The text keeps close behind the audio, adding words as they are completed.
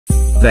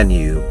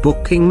Venue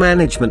Booking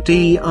Management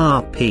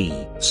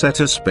ERP. Set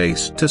a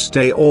space to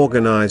stay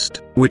organized,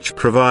 which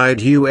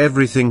provide you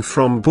everything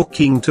from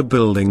booking to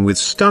building with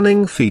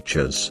stunning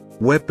features,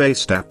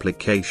 web-based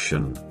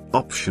application,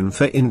 option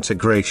for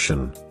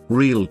integration,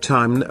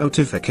 real-time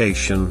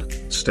notification,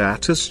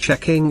 status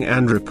checking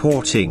and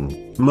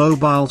reporting,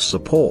 mobile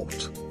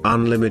support,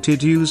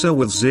 unlimited user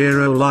with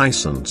zero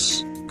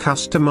license,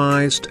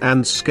 customized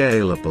and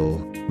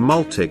scalable,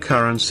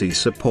 multi-currency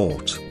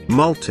support,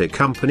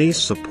 multi-company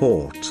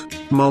support,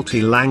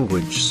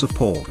 multi-language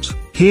support.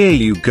 Here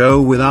you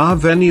go with our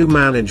venue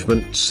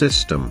management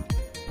system,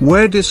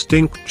 where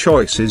distinct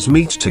choices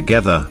meet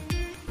together.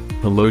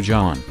 Hello,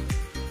 John.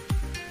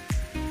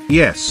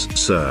 Yes,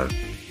 sir.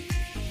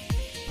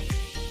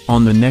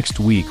 On the next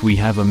week we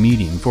have a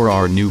meeting for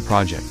our new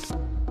project.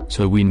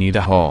 So we need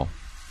a hall.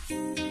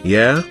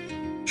 Yeah?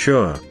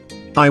 Sure.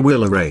 I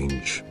will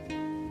arrange.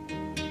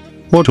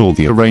 What all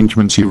the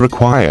arrangements you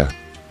require?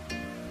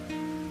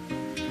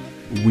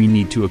 We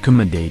need to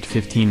accommodate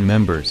 15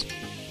 members.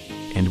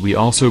 And we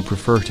also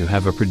prefer to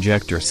have a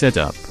projector set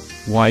up,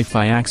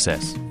 Wi-Fi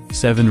access,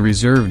 7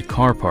 reserved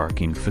car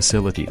parking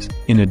facilities.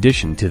 In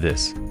addition to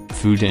this,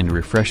 food and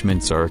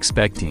refreshments are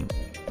expecting.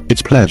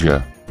 It's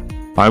pleasure.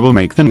 I will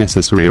make the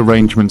necessary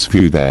arrangements for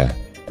you there.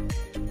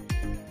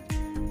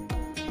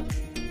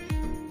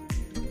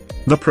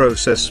 The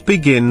process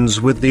begins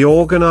with the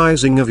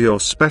organizing of your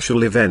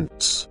special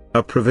events,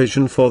 a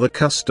provision for the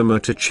customer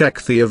to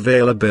check the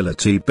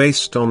availability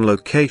based on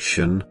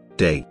location,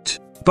 date,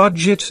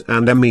 budget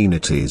and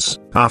amenities.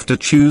 After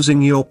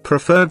choosing your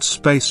preferred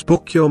space,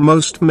 book your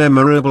most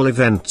memorable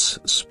events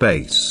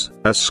space.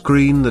 A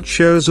screen that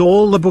shows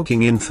all the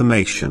booking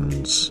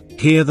informations.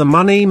 Here the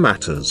money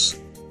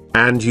matters.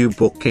 And you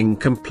booking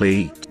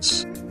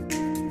completes.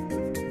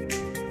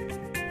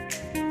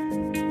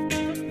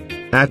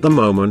 At the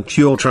moment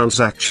your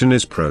transaction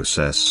is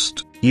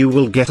processed, you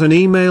will get an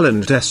email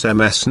and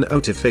SMS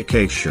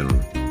notification.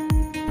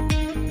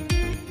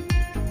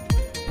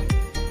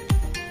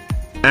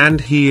 And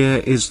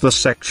here is the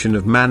section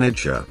of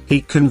manager.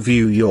 He can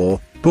view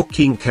your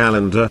booking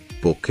calendar,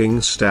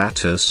 booking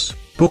status,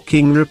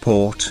 booking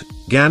report,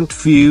 Gantt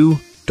view,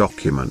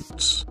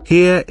 documents.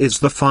 Here is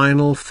the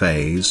final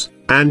phase,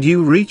 and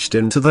you reached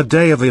into the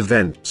day of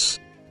events.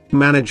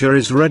 Manager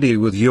is ready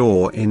with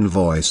your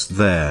invoice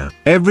there.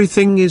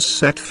 Everything is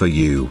set for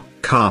you.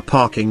 Car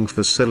parking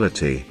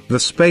facility, the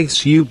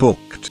space you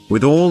booked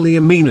with all the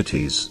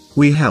amenities.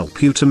 We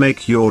help you to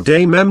make your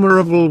day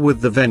memorable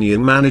with the venue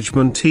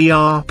management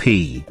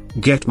ERP.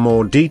 Get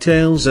more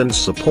details and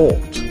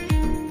support.